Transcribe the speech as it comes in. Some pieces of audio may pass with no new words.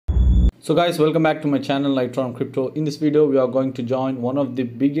So guys, welcome back to my channel Knightron Crypto. In this video we are going to join one of the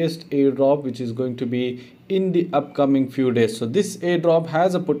biggest airdrop which is going to be in the upcoming few days. So this airdrop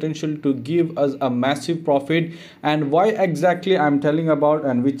has a potential to give us a massive profit, and why exactly I'm telling about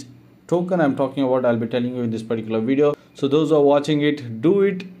and which token I'm talking about, I'll be telling you in this particular video. So those who are watching it, do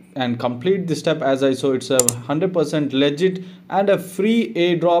it and complete the step. As I saw, it's a 100% legit and a free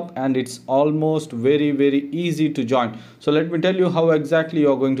airdrop, and it's almost very easy to join. So let me tell you how exactly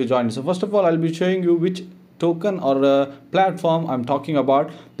you're going to join. So first of all, I'll be showing you which token or platform I'm talking about.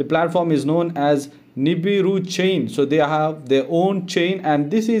 The platform is known as Nibiru Chain. So they have their own chain,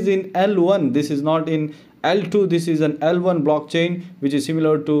 and this is in L1. This is not in L2. This is an L1 blockchain, which is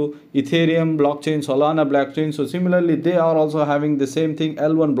similar to Ethereum blockchain, Solana blockchain. So similarly, they are also having the same thing,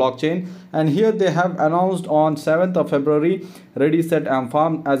 L1 blockchain. And here they have announced on 7th of February, ready, set and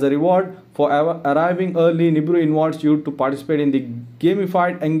farm. As a reward for arriving early, Nibiru invites you to participate in the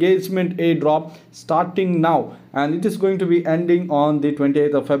gamified engagement airdrop starting now, and it is going to be ending on the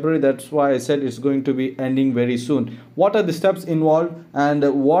 28th of February. That's why I said it's going to be ending very soon. What are the steps involved and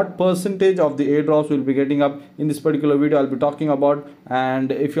what percentage of the airdrops will be getting up in this particular video I'll be talking about.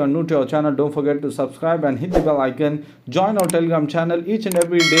 And if you are new to our channel, don't forget to subscribe and hit the bell icon. Join our Telegram channel. Each and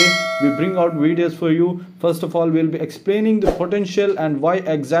every day we bring out videos for you. First of all, we'll be explaining the potential and why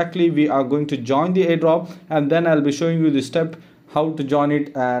exactly we are going to join the airdrop, and then I'll be showing you the step how to join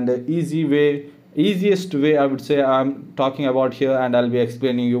it and easiest way I would say I'm talking about here, and I'll be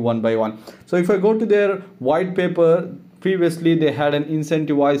explaining you one by one. So if I go to their white paper, previously they had an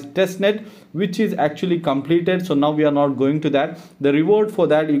incentivized testnet which is actually completed. So now we are not going to that. The reward for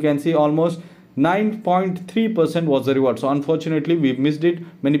that, you can see almost 9.3% was the reward. So unfortunately we missed it.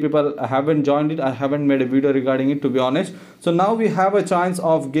 Many people haven't joined it. I haven't made a video regarding it, to be honest. So now we have a chance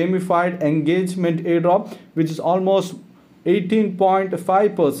of gamified engagement airdrop, which is almost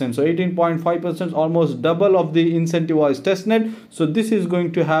 18.5%. So 18.5%, almost double of the incentivized testnet. So this is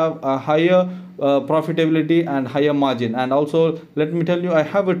going to have a higher profitability and higher margin. And also let me tell you, I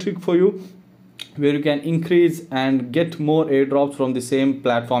have a trick for you where you can increase and get more airdrops from the same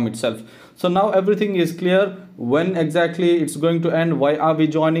platform itself. So now everything is clear. When exactly it's going to end, why are we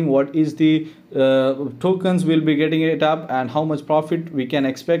joining, what is the tokens we'll be getting it up, and how much profit we can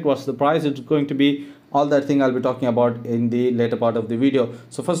expect, what's the price it's going to be, all that thing I'll be talking about in the later part of the video.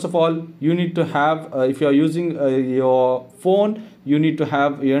 So first of all, you need to have if you are using your phone, you need to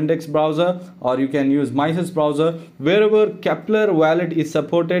have your index browser, or you can use Mises browser. Wherever Kepler wallet is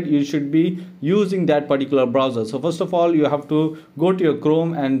supported, you should be using that particular browser. So first of all, you have to go to your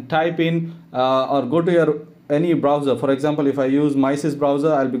Chrome and type in or go to your any browser. For example, if I use Mises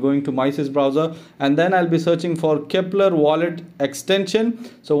browser, I'll be going to Mises browser, and then I'll be searching for Kepler wallet extension.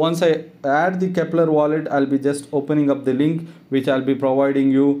 So once I add the Kepler wallet, I'll be just opening up the link which I'll be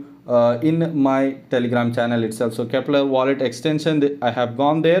providing you in my Telegram channel itself. So Kepler wallet extension, I have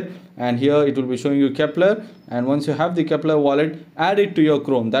gone there, and here it will be showing you Kepler. And once you have the Kepler wallet, add it to your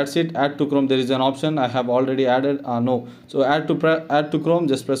Chrome. That's it. Add to Chrome. There is an option. I have already added no. So add to Chrome.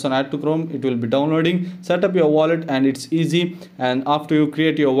 Just press on add to Chrome. It will be downloading. Set up your wallet, and it's easy. And after you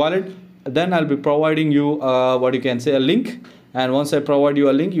create your wallet, then I'll be providing you what you can say, a link. And once I provide you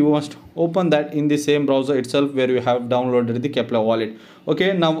a link, you must open that in the same browser itself where you have downloaded the Kepler wallet.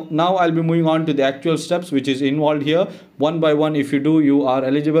 Okay, now I'll be moving on to the actual steps which is involved here. One by one, if you do, you are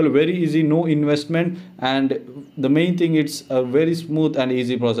eligible. Very easy, no investment, and the main thing, it's a very smooth and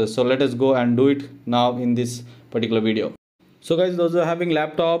easy process. So let us go and do it now in this particular video. So guys, those who are having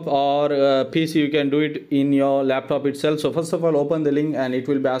laptop or PC, you can do it in your laptop itself. So first of all, open the link, and it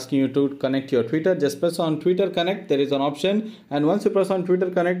will be asking you to connect your Twitter. Just press on Twitter Connect. There is an option, and once you press on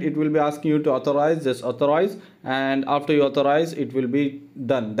Twitter Connect, it will be asking you to authorize. Just authorize, and after you authorize, it will be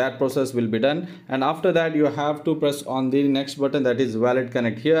done. That process will be done, and after that you have to press on the next button, that is Wallet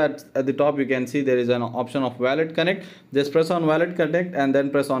Connect. Here at the top you can see there is an option of Wallet Connect. Just press on Wallet Connect and then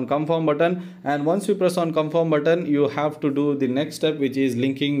press on Confirm button, and once you press on Confirm button, you have to do the next step, which is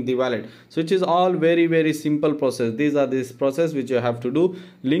linking the wallet. So it is all very simple process. These are this process which you have to do.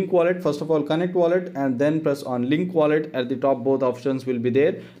 Link wallet, first of all connect wallet, and then press on link wallet. At the top both options will be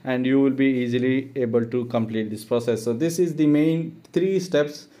there, and you will be easily able to complete this process. So this is the main 3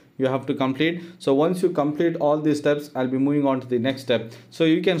 steps you have to complete. So once you complete all these steps, I'll be moving on to the next step. So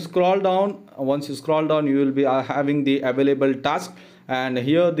you can scroll down. Once you scroll down, you will be having the available task, and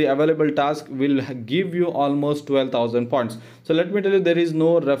here the available task will give you almost 12,000 points. So let me tell you, there is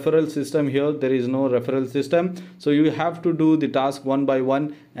no referral system here. There is no referral system, so you have to do the task one by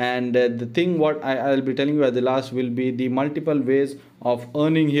one. And the thing what I'll be telling you at the last will be the multiple ways of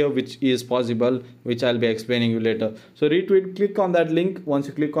earning here which is possible, which I'll be explaining you later. So retweet, click on that link. Once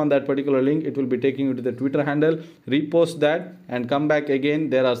you click on that particular link, it will be taking you to the Twitter handle. Repost that and come back again.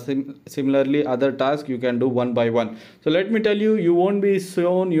 There are similarly other tasks you can do one by one. So let me tell you, you won't be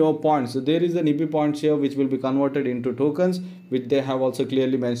shown your points. So there is an EP points here which will be converted into tokens, which they have also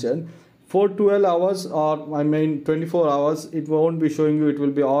clearly mentioned. For 12 hours, or I mean 24 hours, it won't be showing you. It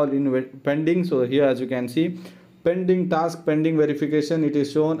will be all in pending. So here, as you can see, pending task, pending verification, it is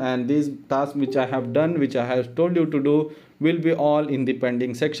shown, and these tasks which I have done, which I have told you to do, will be all in the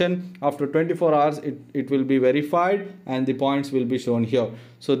pending section. After 24 hours, it will be verified and the points will be shown here.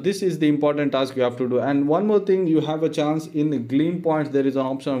 So this is the important task you have to do. And one more thing, you have a chance in Gleam points. There is an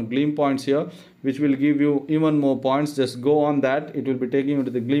option of Gleam points here which will give you even more points. Just go on that, it will be taking you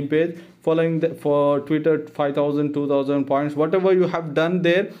to the Gleam page. Following the, for Twitter, 5,000, 2,000 points, whatever you have done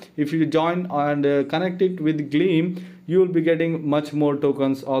there, if you join and connect it with Gleam, you will be getting much more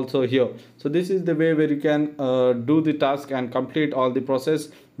tokens also here. So this is the way where you can do the task and complete all the process,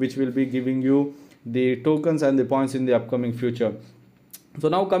 which will be giving you the tokens and the points in the upcoming future. So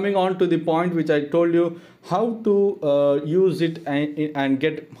now coming on to the point which I told you, how to use it and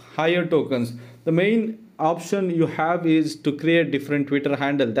get higher tokens. The main option you have is to create different Twitter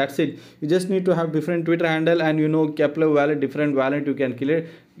handle. That's it. You just need to have different Twitter handle, and you know, Kepler wallet, different wallet you can create.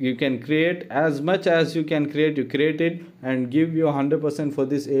 You can create as much as you can create. You create it and give you 100% for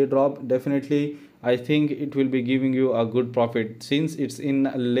this airdrop. Definitely I think it will be giving you a good profit, since it's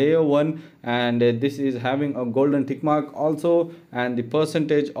in layer 1 and this is having a golden tick mark also, and the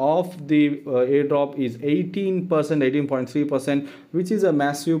percentage of the airdrop is 18%, 18.3%, which is a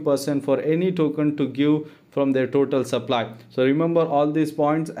massive percent for any token to give from their total supply. So remember all these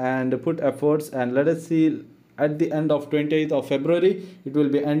points and put efforts, and let us see at the end of 28th of February it will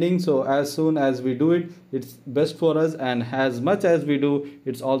be ending. So as soon as we do it, it's best for us, and as much as we do,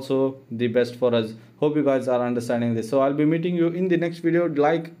 it's also the best for us. Hope you guys are understanding this. So I'll be meeting you in the next video.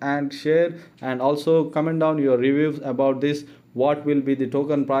 Like and share, and also comment down your reviews about this. What will be the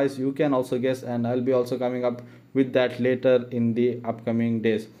token price? You can also guess, and I'll be also coming up with that later in the upcoming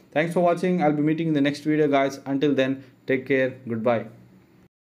days. Thanks for watching. I'll be meeting in the next video, guys. Until then, take care. Goodbye.